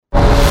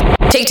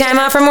Take time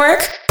off from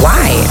work?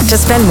 Why? To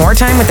spend more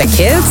time with the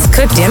kids?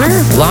 Cook dinner?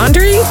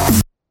 Laundry?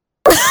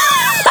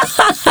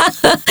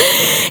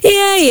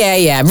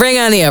 Yeah. Bring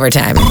on the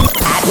overtime.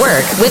 At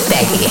Work with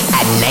Peggy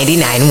at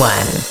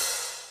 99.1.